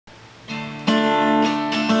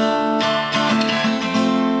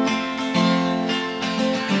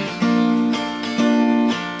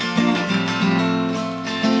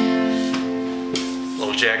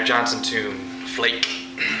Johnson tune, Flake.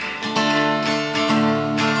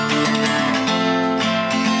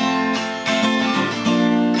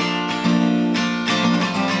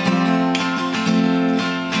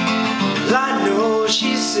 Well, I know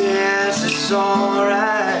she says it's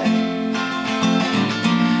alright,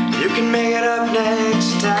 you can make it up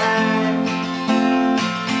next time.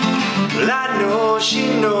 Well, I know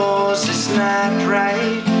she knows it's not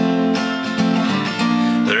right,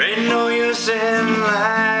 there ain't no use in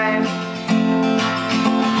lying.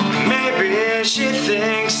 Maybe she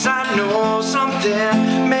thinks I know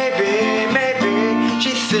something, maybe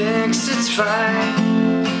she thinks it's fine.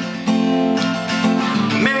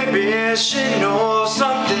 Maybe she knows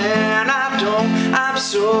something I don't. I'm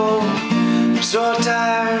so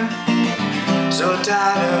tired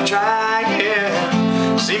of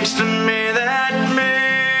trying. Seems to me that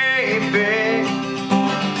maybe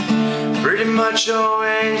pretty much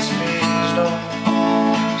always means no.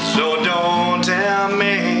 So don't tell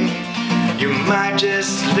me, you might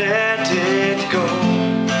just let it go.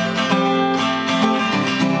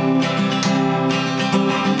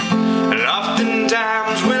 And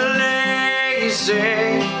oftentimes we're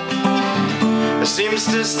lazy, it seems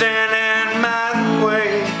to stand in my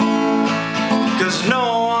way, 'cause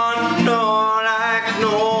no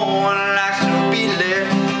one likes to be let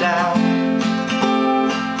down.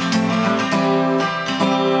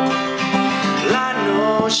 Well, I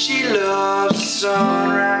know she loves the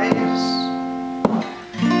sunrise,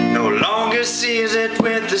 no longer sees it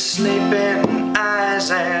with the sleeping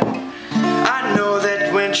eyes, and I know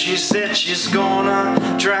that when she said she's gonna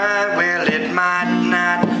try, well, it might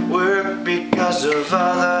not work because of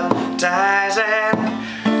other ties. And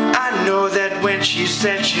I know that when she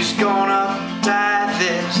said she's gonna tie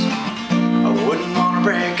this, I wouldn't wanna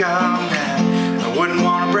break up, I wouldn't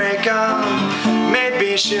wanna break up.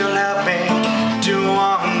 Maybe she'll help me to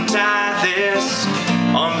untie this.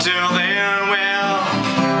 Until then, well,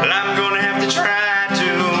 I'm gonna have to try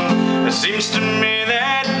to. It seems to me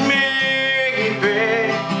that maybe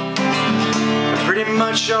pretty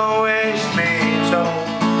much always means no.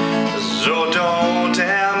 So don't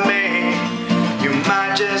tell me, you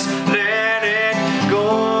might just let it go.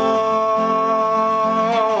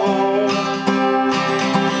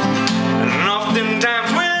 And oftentimes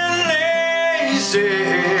we're lazy,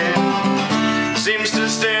 seems to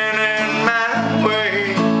stand in my way,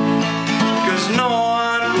 'cause no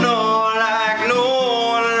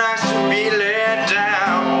one likes to be let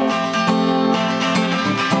down.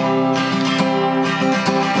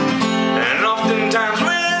 And oftentimes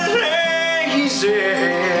we're lazy,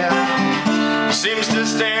 seems to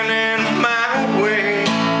stand in